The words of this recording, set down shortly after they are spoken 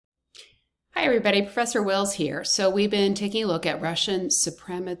Hi everybody, Professor Wills here. So we've been taking a look at Russian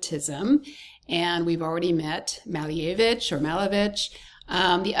suprematism, and we've already met Malevich.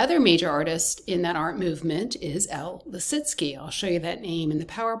 The other major artist in that art movement is Lissitsky. I'll show you that name in the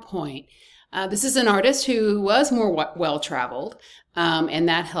PowerPoint. This is an artist who was more well-traveled, and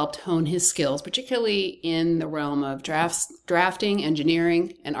that helped hone his skills, particularly in the realm of drafting,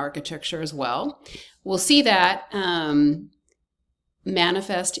 engineering, and architecture as well. We'll see that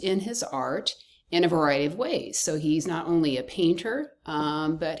manifest in his art in a variety of ways. So he's not only a painter,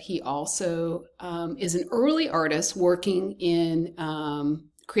 but he also is an early artist working in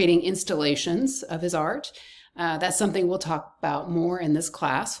creating installations of his art. That's something we'll talk about more in this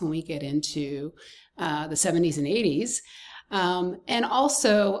class when we get into the 70s and 80s, and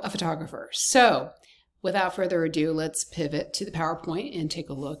also a photographer. So without further ado, let's pivot to the PowerPoint and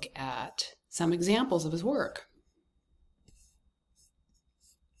take a look at some examples of his work.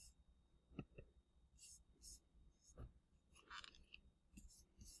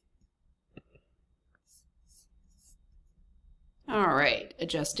 All right,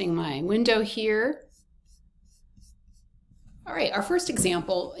 adjusting my window here. All right, our first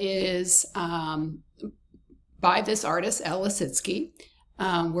example is by this artist, Lissitsky,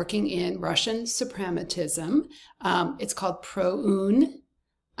 working in Russian suprematism. It's called Pro-Un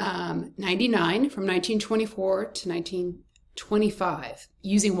 99 from 1924 to 1925,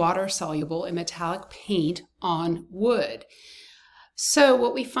 using water-soluble and metallic paint on wood. So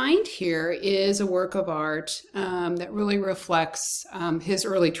what we find here is a work of art that really reflects his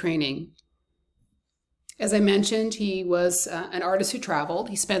early training. As I mentioned, he was an artist who traveled.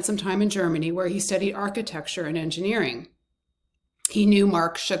 He spent some time in Germany where he studied architecture and engineering. He knew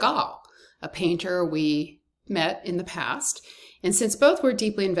Marc Chagall, a painter we met in the past. And since both were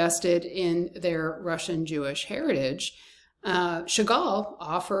deeply invested in their Russian Jewish heritage, Chagall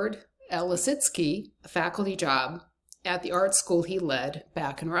offered Lissitsky a faculty job at the art school he led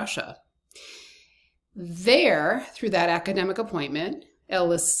back in Russia. There, through that academic appointment,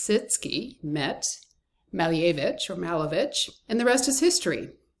 Lissitsky met Malevich, and the rest is history.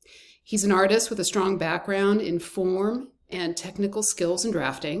 He's an artist with a strong background in form and technical skills in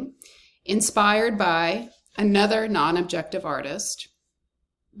drafting, inspired by another non-objective artist,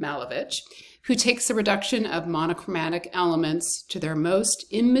 Malevich, who takes the reduction of monochromatic elements to their most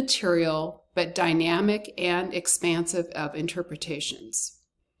immaterial but dynamic and expansive of interpretations,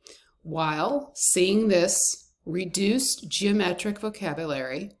 while seeing this reduced geometric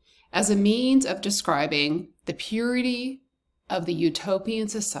vocabulary as a means of describing the purity of the utopian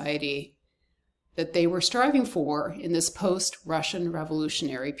society that they were striving for in this post-Russian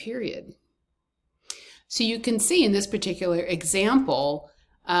revolutionary period. So you can see in this particular example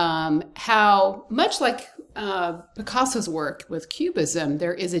how, much like Picasso's work with Cubism,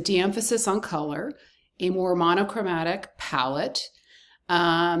 there is a de-emphasis on color, a more monochromatic palette,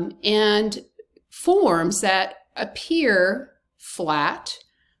 and forms that appear flat,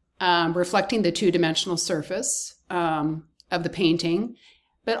 reflecting the two-dimensional surface of the painting,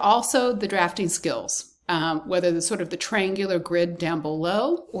 but also the drafting skills, whether the sort of the triangular grid down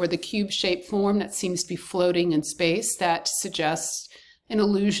below or the cube-shaped form that seems to be floating in space that suggests an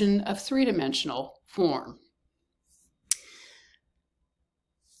illusion of three-dimensional form.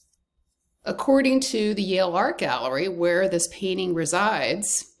 According to the Yale Art Gallery, where this painting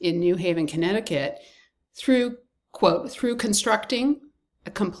resides in New Haven, Connecticut, through constructing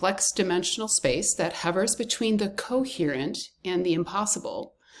a complex dimensional space that hovers between the coherent and the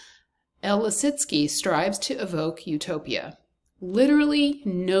impossible, Lissitsky strives to evoke utopia, literally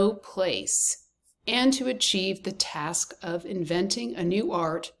no place, and to achieve the task of inventing a new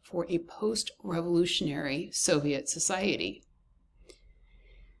art for a post-revolutionary Soviet society.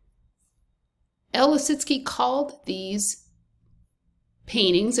 Lissitsky called these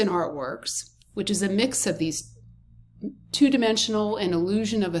paintings and artworks, which is a mix of these two-dimensional and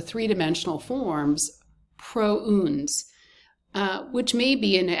illusion of a three-dimensional forms, Pro-Uns, which may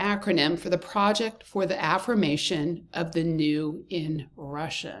be an acronym for the Project for the Affirmation of the New in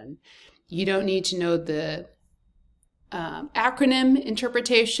Russian. You don't need to know the acronym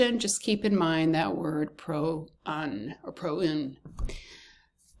interpretation, just keep in mind that word Pro-Un or Pro-Un.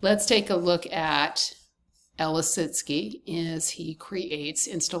 Let's take a look at Lissitsky as he creates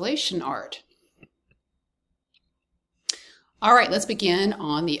installation art. All right, let's begin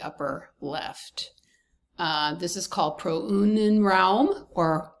on the upper left. This is called Pro-Un Raum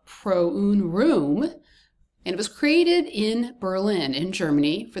or Pro-Un Room, and it was created in Berlin, in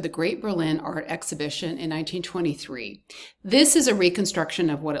Germany, for the Great Berlin Art Exhibition in 1923. This is a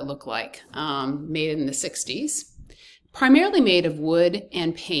reconstruction of what it looked like, made in the 60s. primarily made of wood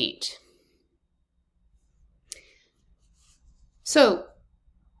and paint. So,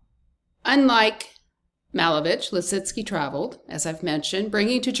 unlike Malevich, Lissitsky traveled, as I've mentioned,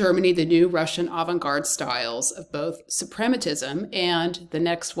 bringing to Germany the new Russian avant-garde styles of both Suprematism and, the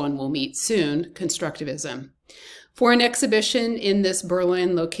next one we'll meet soon, Constructivism. For an exhibition in this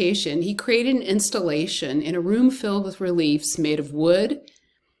Berlin location, he created an installation in a room filled with reliefs made of wood,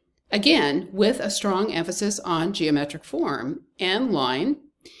 again, with a strong emphasis on geometric form and line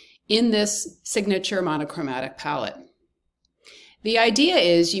in this signature monochromatic palette. The idea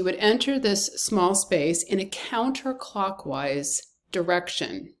is you would enter this small space in a counterclockwise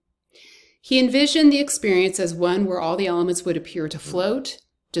direction. He envisioned the experience as one where all the elements would appear to float,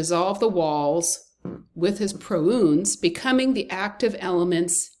 dissolve the walls, with his proons becoming the active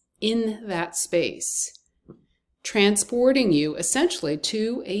elements in that space, transporting you essentially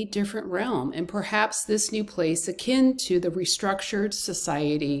to a different realm, and perhaps this new place akin to the restructured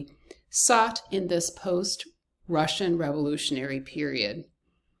society sought in this post-Russian revolutionary period.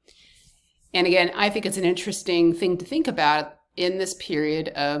 And again, I think it's an interesting thing to think about in this period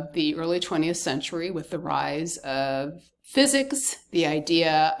of the early 20th century with the rise of physics, the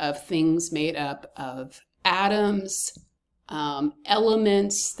idea of things made up of atoms,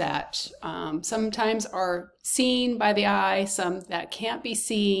 elements that sometimes are seen by the eye, some that can't be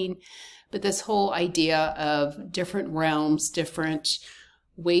seen, but this whole idea of different realms, different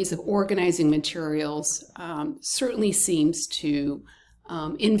ways of organizing materials certainly seems to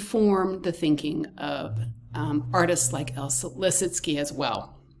inform the thinking of artists like Lissitsky as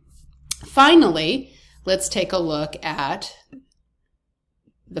well. Finally, let's take a look at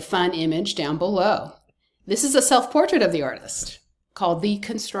the fun image down below. This is a self-portrait of the artist called The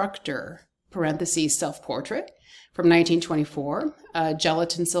Constructor, parentheses, self-portrait, from 1924.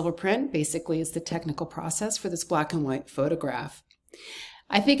 Gelatin silver print basically is the technical process for this black and white photograph.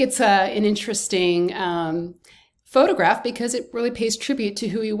 I think it's an interesting photograph because it really pays tribute to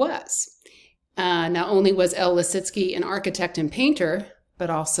who he was. Not only was L. Lissitsky an architect and painter, but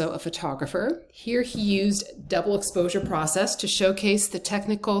also a photographer. Here he used double exposure process to showcase the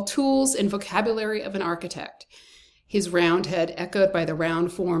technical tools and vocabulary of an architect. His round head echoed by the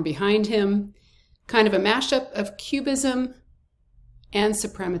round form behind him, kind of a mashup of cubism and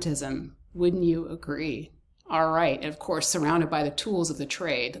suprematism. Wouldn't you agree? All right, and of course surrounded by the tools of the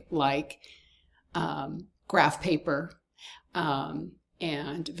trade like graph paper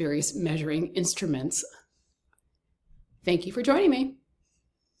and various measuring instruments. Thank you for joining me.